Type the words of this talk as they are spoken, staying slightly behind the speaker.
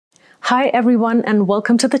Hi everyone and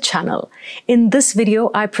welcome to the channel. In this video,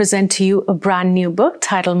 I present to you a brand new book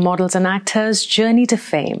titled Models and Actors: Journey to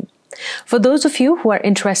Fame. For those of you who are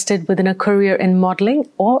interested within a career in modeling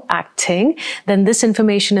or acting, then this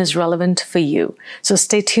information is relevant for you. So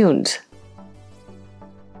stay tuned.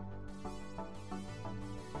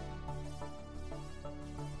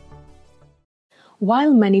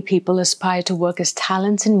 While many people aspire to work as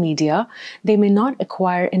talents in media, they may not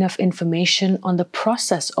acquire enough information on the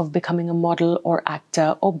process of becoming a model or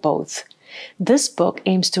actor or both. This book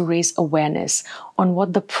aims to raise awareness on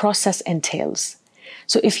what the process entails.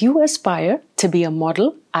 So if you aspire to be a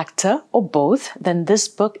model, actor, or both, then this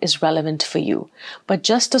book is relevant for you. But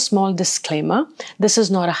just a small disclaimer, this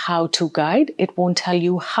is not a how-to guide. It won't tell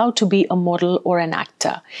you how to be a model or an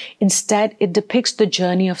actor. Instead, it depicts the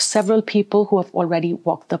journey of several people who have already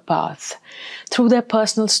walked the path. Through their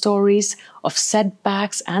personal stories of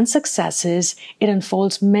setbacks and successes, it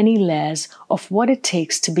unfolds many layers of what it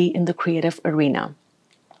takes to be in the creative arena.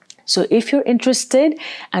 So if you're interested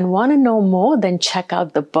and want to know more, then check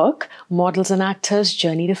out the book, Models and Actors: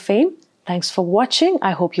 Journey to Fame. Thanks for watching.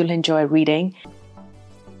 I hope you'll enjoy reading.